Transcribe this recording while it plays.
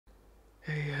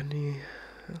Hey honey,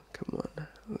 come on,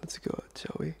 let's go out,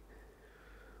 shall we?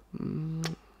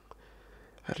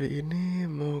 Hari ini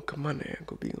mau kemana ya?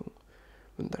 Aku bingung.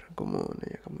 Bentar, aku mau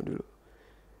nanya kamu dulu.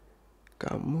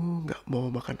 Kamu gak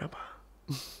mau makan apa?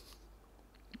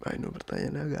 I know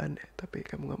pertanyaan agak aneh, tapi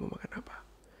kamu gak mau makan apa?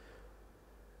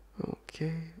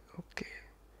 Oke.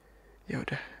 Ya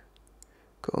udah,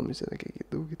 kalau misalnya kayak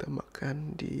gitu kita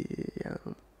makan di yang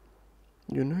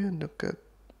yang dekat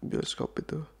bioskop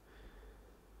itu.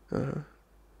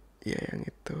 Ya yang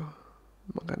itu.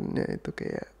 Makannya itu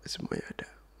kayak semuanya ada.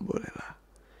 Boleh lah.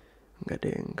 Gak ada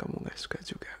yang kamu gak suka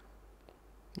juga.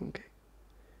 Oke.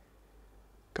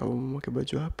 Kamu mau pakai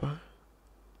baju apa?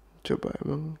 Coba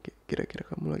emang kira-kira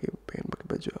kamu lagi pengen pakai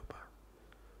baju apa?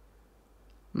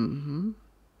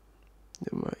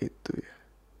 Cuma itu ya.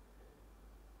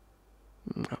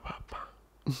 Gak apa-apa.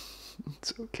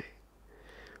 It's okay.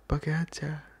 Pakai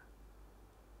aja.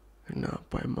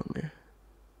 Kenapa emang ya?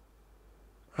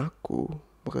 Aku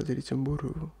bakal jadi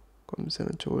cemburu kalau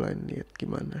misalnya cowok lain lihat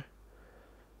gimana.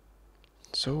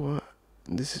 So what?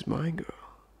 This is my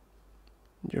girl.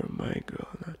 You're my girl,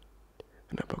 not.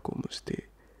 Kenapa aku mesti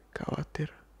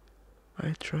khawatir?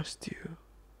 I trust you.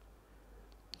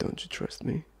 Don't you trust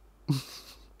me?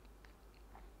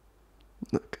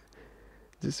 Look,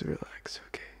 just relax,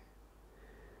 okay?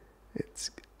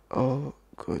 It's all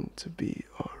going to be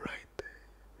alright.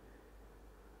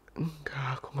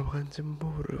 Enggak, aku gak bakalan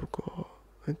cemburu kok.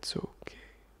 It's okay.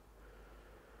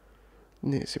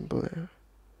 Nih simpelnya,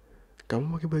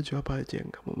 kamu pakai baju apa aja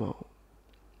yang kamu mau.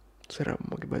 Serah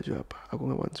mau pakai baju apa, aku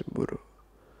gak bakalan cemburu.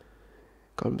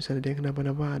 Kalau misalnya dia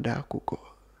kenapa-napa, ada aku kok.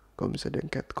 Kalau misalnya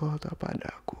dia catcall atau apa,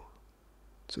 ada aku.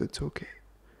 So it's okay.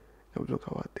 Gak perlu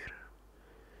khawatir.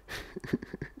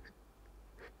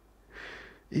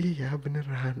 Iya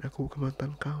beneran, aku bukan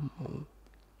mantan kamu.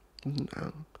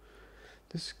 Tenang.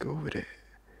 Just go with it.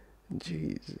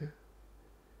 Jeez.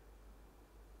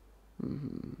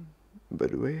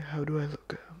 By the way, how do I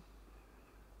look?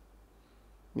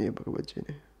 Iya pakai baju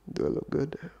ini. Do I look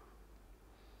good?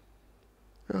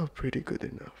 Oh, pretty good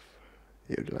enough.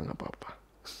 Ya udah nggak apa-apa.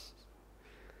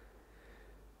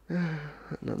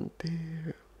 Nanti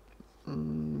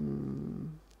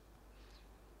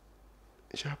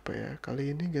siapa ya?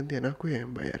 Kali ini gantian aku ya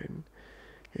yang bayarin.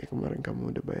 Kayak kemarin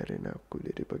kamu udah bayarin aku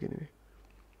di bagian ini.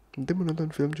 Nanti mau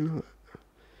nonton film juga nggak?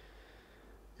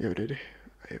 Ya udah deh,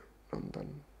 ayo nonton.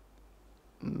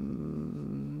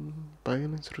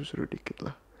 Paling yang seru-seru dikit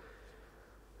lah.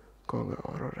 Kok nggak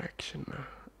horror action lah.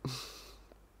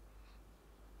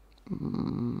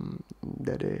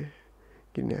 Udah deh,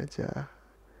 gini aja.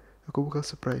 Aku bakal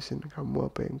surprisein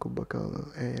kamu apa yang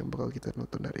yang bakal kita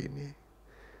nonton hari ini.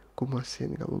 Aku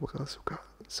mastiin kamu bakal suka.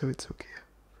 So it's okay.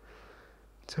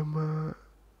 Sama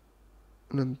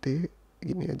nanti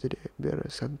gini aja deh, biar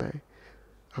santai.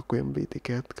 Aku yang beli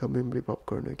tiket, kamu yang beli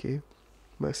popcorn, oke? Okay?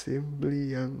 Masih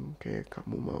beli yang kayak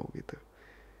kamu mau gitu.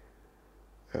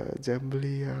 Jangan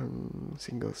beli yang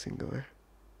single-single ya.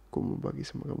 Aku mau bagi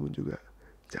sama kamu juga.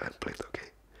 Jangan pelit, oke?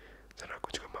 Okay? Karena aku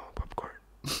juga mau popcorn.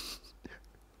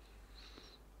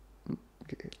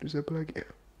 Oke, terus apa lagi ya?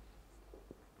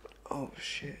 Oh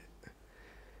shit.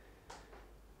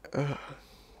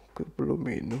 Aku belum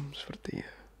minum sepertinya.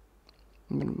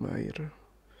 Minum air.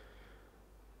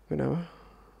 Kenapa?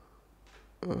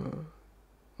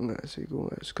 Enggak sih, gue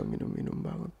gak suka minum-minum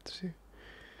banget sih.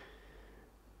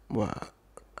 Wah,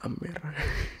 Amer.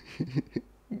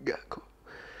 Enggak kok.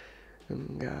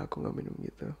 Enggak, aku gak minum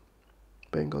gitu.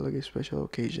 Pengen kalau lagi special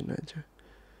occasion aja.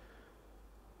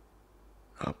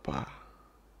 Apa?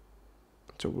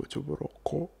 Coba-coba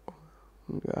rokok?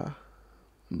 Enggak.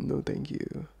 No thank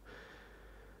you.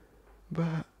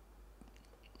 But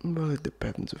well, it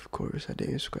depends of course. Ada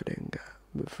yang suka, ada yang enggak.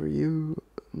 But for you,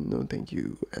 no thank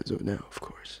you as of now of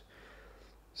course.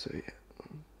 So yeah.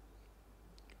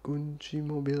 Kunci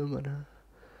mobil mana?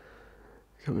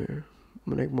 Come here.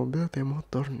 Mau naik mobil atau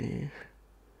motor nih?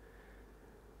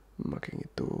 Makin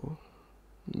itu.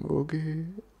 Oke.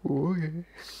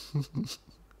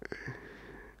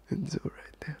 It's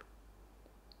alright ya.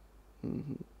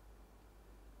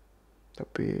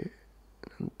 Tapi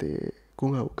nanti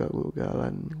aku gak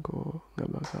ugal-ugalan kok. Gak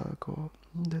bakal kok.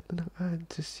 Udah tenang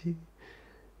aja sih.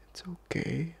 It's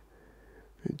okay.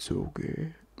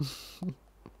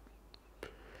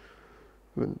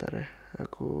 Bentar ya,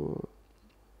 aku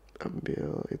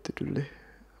ambil itu dulu deh.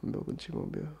 Ambil kunci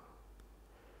mobil.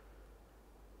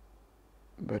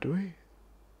 By the way,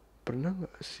 pernah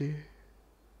gak sih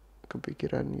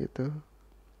kepikiran gitu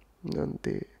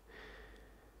nanti?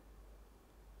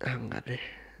 Enggak deh,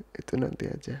 itu nanti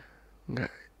aja.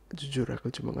 Enggak, jujur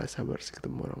aku cuma gak sabar sih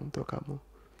ketemu orang tua kamu.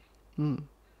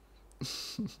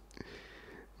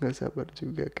 Nggak sabar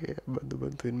juga kayak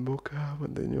bantu-bantuin bokap,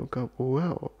 bantuin nyokap.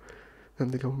 Wow,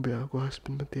 nanti kamu bilang aku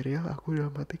husband material, aku udah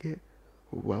mati kayak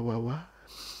wah wah wah,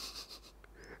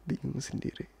 bingung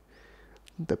sendiri.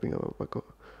 Tapi nggak apa-apa kok.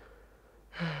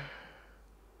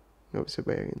 Nggak bisa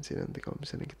bayangin sih nanti kalau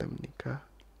misalnya kita menikah,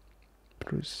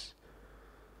 terus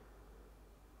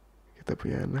kita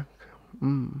punya anak.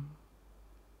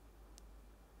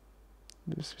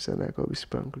 Terus misalnya aku habis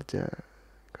pulang kerja,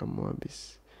 kamu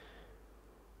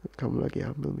lagi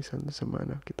hamil misalnya sama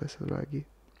anak kita satu lagi,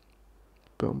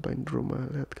 main di rumah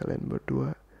lihat kalian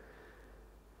berdua,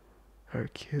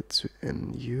 our kids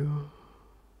and you.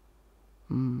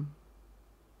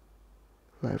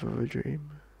 Life of a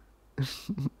dream.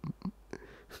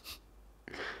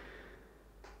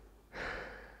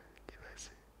 Gila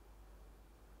sih.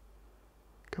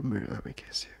 Come here, let me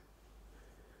kiss you.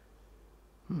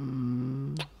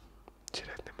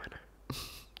 Jiratnya mana?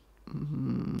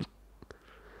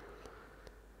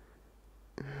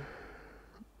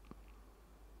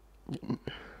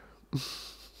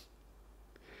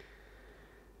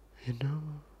 You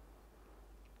know,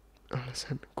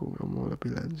 alasanku gak mau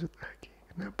lebih lanjut lagi.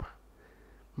 Kenapa?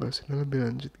 Maksudnya lebih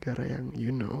lanjut gara yang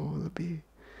lebih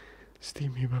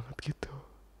steamy banget gitu.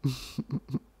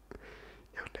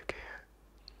 Ya udah kayak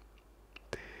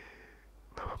di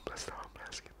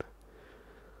 18 gitu.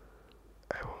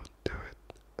 I won't do it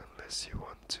unless you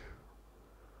want to.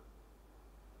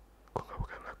 Gue gak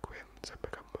bakal lakuin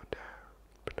sampai kamu udah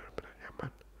benar-benar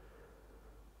nyaman.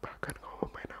 Bahkan kalau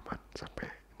mau main aman sampai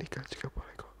nikah juga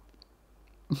boleh kok.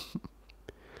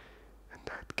 In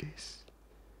that case,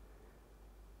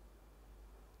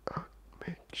 I'll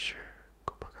make sure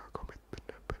gue bakal komit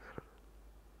benar-benar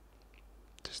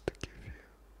just to give you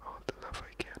all the love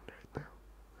I can right now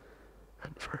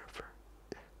and forever.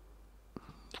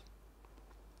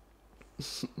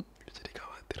 Yeah.